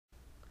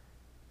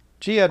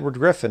G. Edward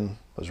Griffin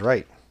was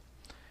right.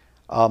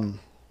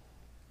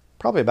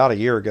 Probably about a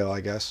year ago, I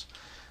guess,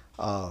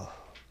 I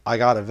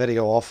got a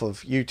video off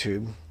of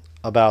YouTube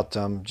about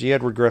G.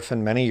 Edward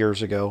Griffin many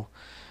years ago,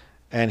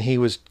 and he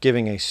was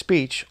giving a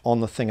speech on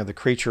the thing of the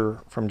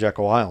creature from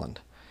Jekyll Island.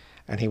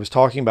 And he was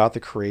talking about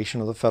the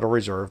creation of the Federal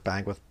Reserve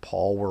Bank with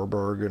Paul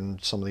Warburg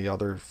and some of the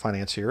other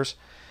financiers.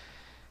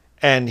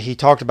 And he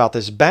talked about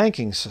this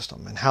banking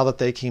system and how that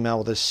they came out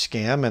with this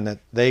scam, and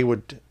that they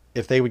would,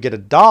 if they would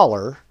get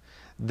 $1,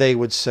 they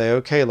would say,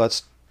 okay,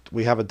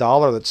 we have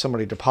 $1 that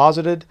somebody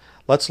deposited.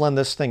 Let's lend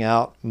this thing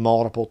out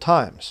multiple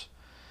times.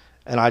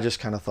 And I just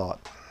kind of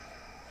thought,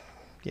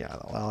 yeah,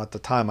 well, at the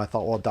time I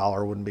thought, well,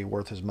 $1 wouldn't be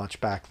worth as much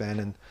back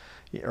then,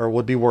 or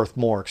would be worth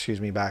more,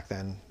 excuse me, back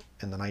then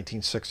in the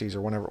 1960s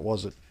or whenever it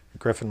was that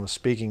Griffin was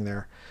speaking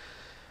there.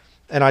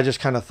 And I just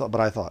kind of thought,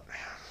 but I thought,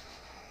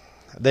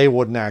 they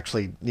wouldn't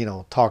actually,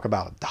 talk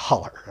about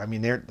 $1. I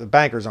mean, the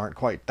bankers aren't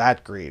quite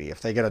that greedy. If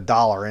they get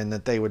 $1 in,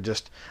 that they would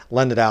just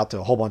lend it out to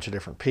a whole bunch of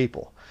different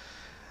people,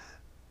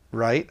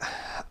 right?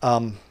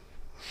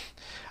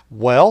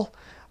 Well,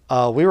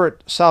 we were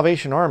at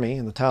Salvation Army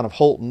in the town of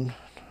Holton,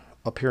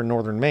 up here in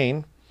northern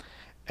Maine,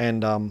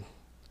 and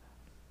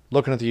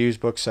looking at the used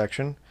book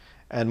section.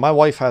 And my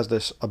wife has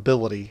this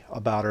ability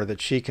about her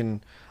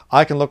that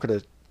I can look at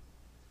a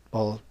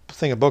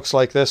thing of books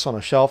like this on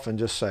a shelf and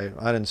just say,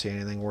 I didn't see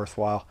anything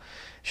worthwhile.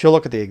 She'll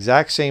look at the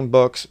exact same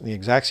books, the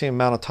exact same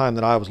amount of time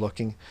that I was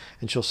looking,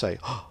 and she'll say,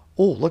 oh,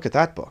 look at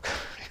that book.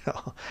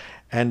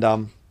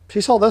 And she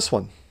saw this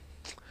one.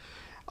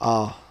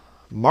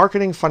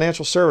 Marketing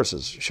Financial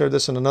Services. Shared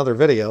this in another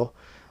video,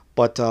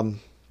 but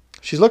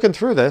she's looking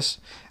through this,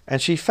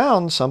 and she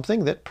found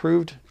something that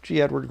proved G.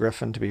 Edward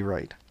Griffin to be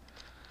right.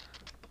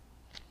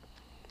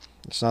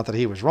 It's not that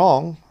he was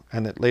wrong,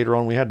 and that later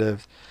on we had to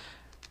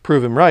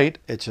prove him right.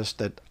 It's just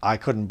that I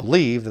couldn't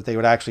believe that they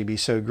would actually be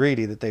so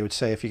greedy that they would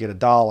say if you get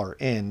 $1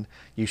 in,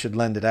 you should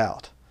lend it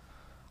out.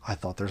 I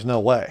thought there's no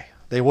way.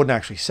 They wouldn't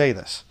actually say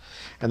this.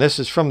 And this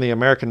is from the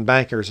American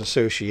Bankers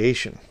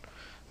Association.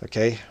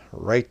 Okay,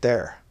 right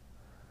there.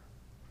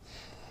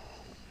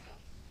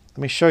 Let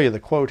me show you the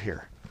quote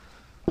here.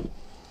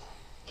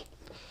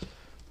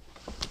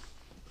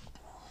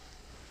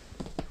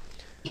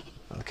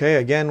 Okay,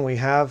 again, we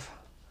have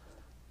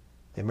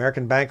the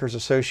American Bankers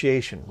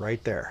Association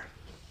right there.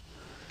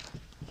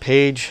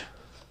 Page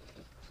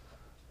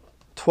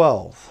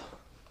 12.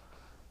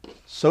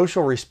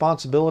 Social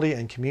responsibility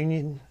and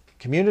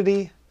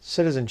community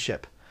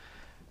citizenship.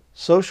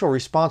 Social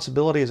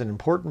responsibility is an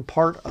important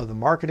part of the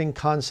marketing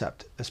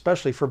concept,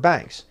 especially for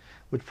banks,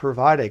 which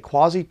provide a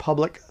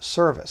quasi-public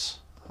service.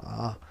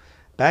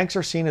 Banks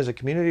are seen as a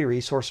community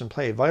resource and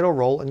play a vital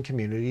role in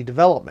community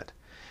development.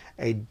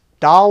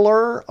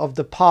 $1 of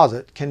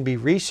deposit can be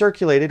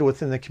recirculated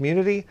within the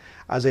community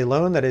as a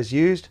loan that is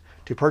used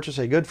to purchase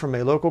a good from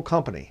a local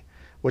company,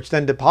 which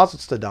then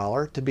deposits the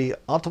dollar to be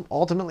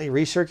ultimately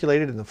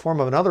recirculated in the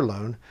form of another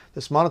loan.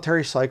 This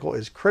monetary cycle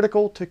is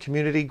critical to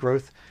community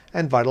growth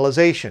and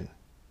vitalization.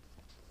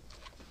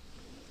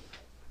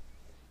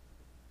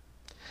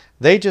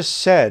 They just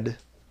said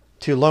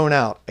to loan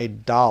out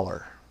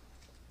 $1.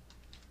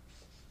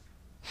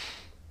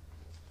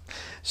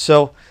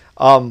 So,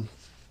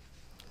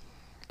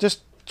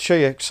 just show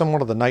you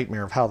somewhat of the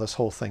nightmare of how this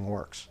whole thing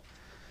works.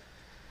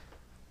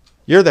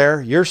 You're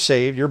there, you're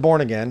saved, you're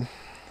born again,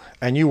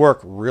 and you work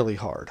really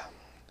hard.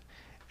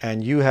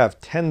 And you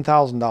have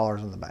 $10,000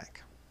 in the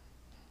bank.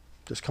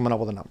 Just coming up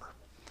with a number.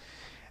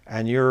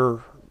 And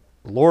the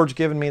Lord's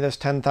given me this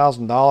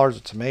 $10,000.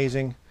 It's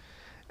amazing.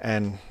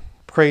 And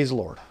praise the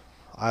Lord,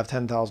 I have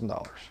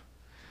 $10,000.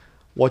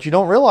 What you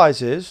don't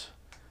realize is,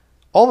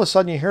 all of a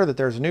sudden you hear that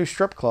there's a new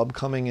strip club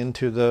coming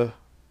into the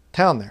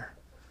town there.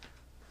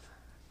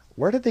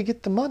 Where did they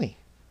get the money?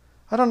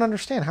 I don't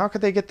understand. How could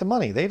they get the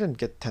money? They didn't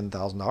get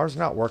 $10,000. They're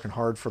not working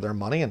hard for their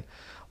money and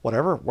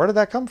whatever. Where did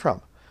that come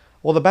from?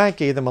 Well, the bank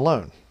gave them a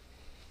loan.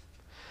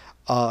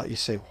 You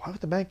say, why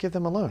would the bank give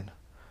them a loan?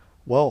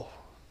 Well,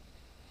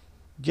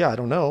 yeah, I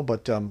don't know,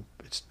 but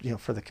it's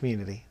for the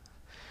community.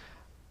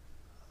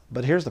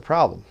 But here's the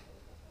problem.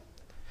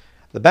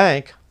 The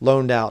bank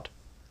loaned out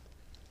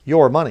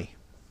your money.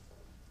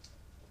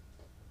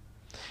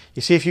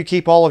 You see, if you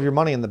keep all of your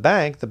money in the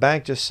bank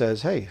just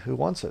says, hey, who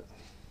wants it?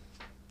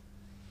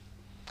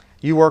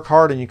 You work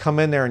hard and you come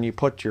in there and you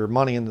put your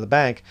money into the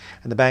bank,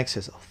 and the bank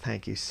says, oh,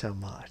 thank you so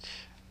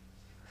much.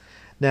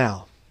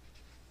 Now,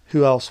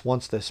 who else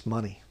wants this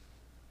money?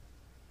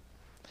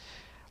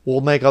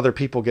 We'll make other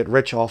people get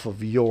rich off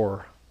of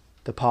your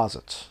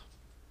deposits.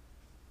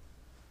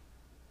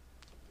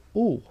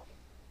 Ooh.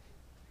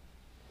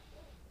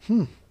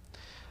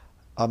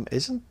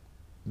 Isn't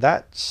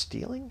that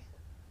stealing?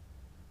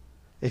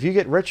 If you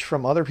get rich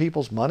from other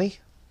people's money,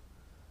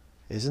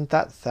 isn't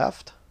that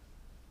theft?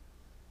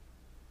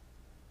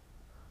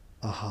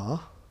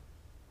 Well,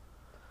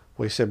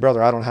 you say,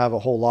 brother, I don't have a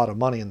whole lot of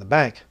money in the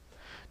bank.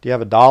 Do you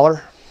have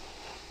 $1?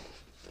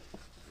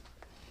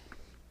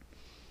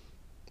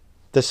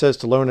 This says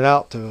to loan it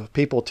out to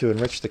people to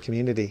enrich the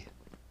community.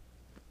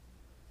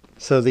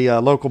 So the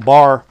local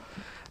bar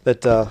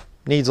that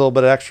needs a little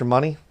bit of extra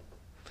money,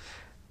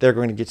 they're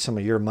going to get some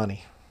of your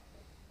money.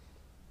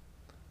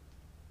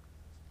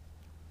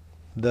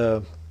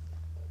 Name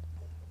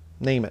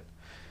it,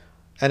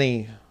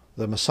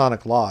 the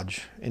Masonic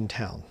Lodge in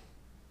town,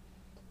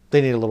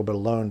 they need a little bit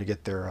of loan to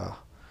get their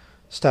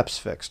steps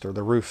fixed or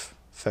the roof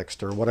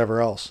fixed or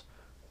whatever else.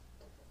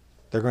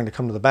 They're going to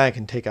come to the bank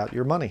and take out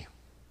your money.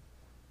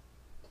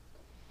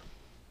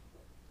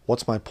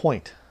 What's my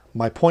point?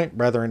 My point,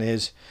 brethren,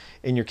 is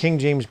in your King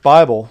James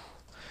Bible,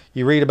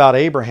 you read about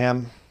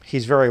Abraham.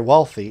 He's very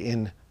wealthy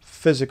in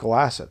physical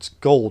assets: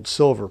 gold,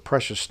 silver,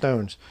 precious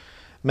stones,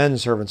 men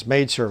servants,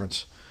 maid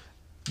servants,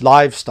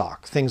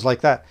 livestock, things like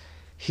that.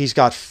 He's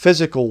got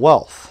physical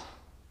wealth,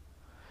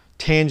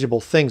 tangible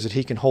things that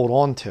he can hold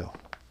on to.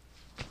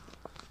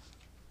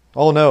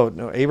 Oh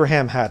no,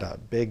 Abraham had a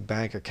big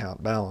bank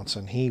account balance,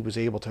 and he was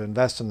able to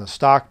invest in the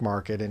stock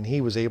market, and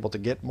he was able to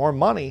get more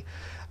money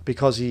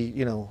because he,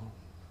 no,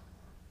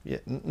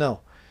 it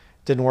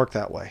didn't work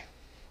that way.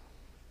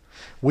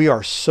 We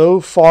are so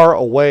far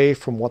away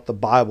from what the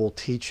Bible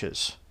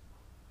teaches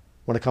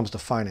when it comes to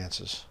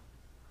finances.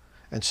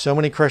 And so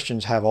many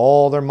Christians have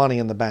all their money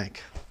in the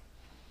bank,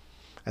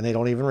 and they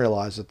don't even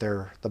realize that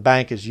the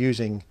bank is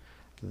using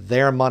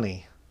their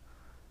money,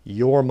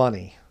 your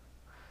money,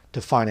 to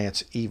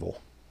finance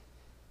evil.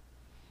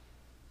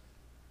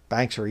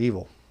 Banks are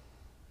evil.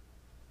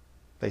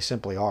 They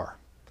simply are.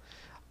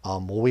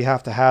 Will we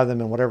have to have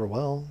them in whatever?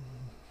 Well,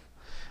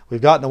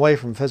 we've gotten away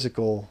from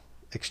physical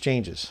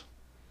exchanges.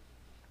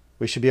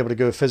 We should be able to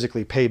go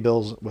physically pay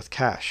bills with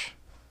cash.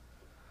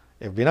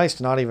 It would be nice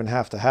to not even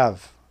have to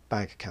have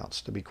bank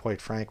accounts, to be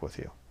quite frank with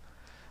you.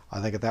 I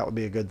think that would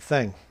be a good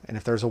thing. And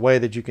if there's a way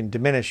that you can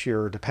diminish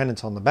your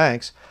dependence on the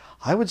banks,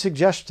 I would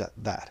suggest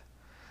that.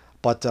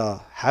 But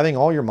having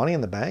all your money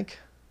in the bank,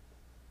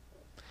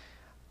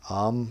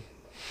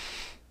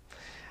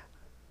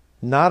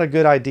 not a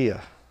good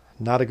idea.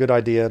 Not a good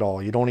idea at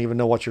all. You don't even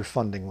know what you're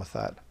funding with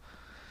that.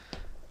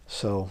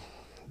 So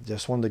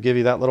just wanted to give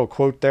you that little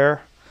quote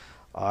there.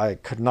 I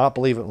could not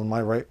believe it when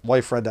my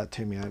wife read that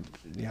to me. I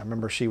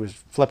remember she was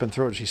flipping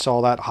through it. She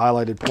saw that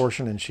highlighted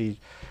portion and she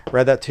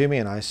read that to me,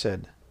 and I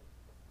said,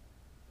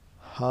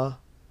 huh?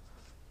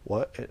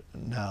 What?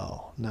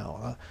 No.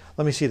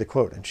 Let me see the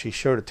quote. And she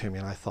showed it to me,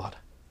 and I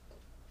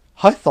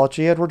thought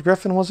G. Edward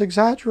Griffin was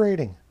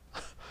exaggerating.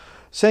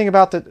 Saying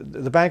about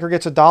the banker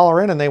gets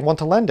 $1 in and they want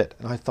to lend it.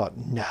 And I thought,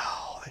 no,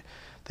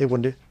 they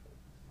wouldn't do.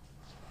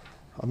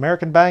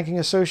 American Banking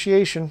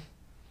Association.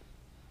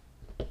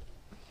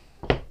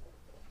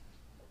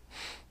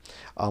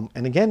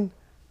 And again,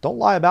 don't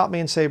lie about me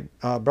and say,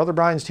 Brother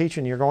Brian's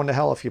teaching you're going to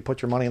hell if you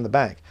put your money in the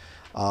bank.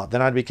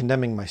 Then I'd be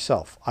condemning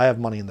myself. I have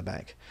money in the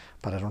bank,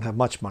 but I don't have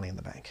much money in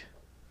the bank.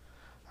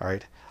 All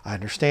right. I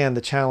understand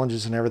the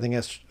challenges and everything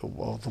else,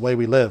 well, the way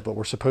we live, but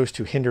we're supposed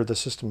to hinder the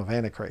system of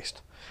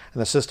Antichrist.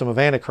 And the system of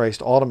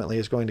Antichrist ultimately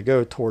is going to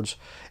go towards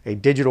a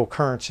digital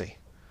currency,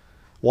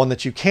 one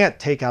that you can't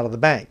take out of the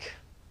bank.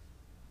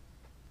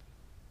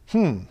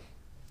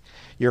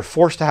 You're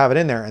forced to have it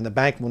in there, and the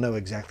bank will know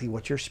exactly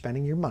what you're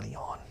spending your money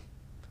on.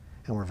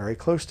 And we're very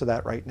close to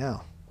that right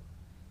now.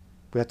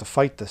 We have to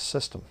fight this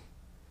system.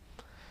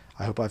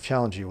 I hope I've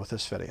challenged you with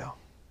this video.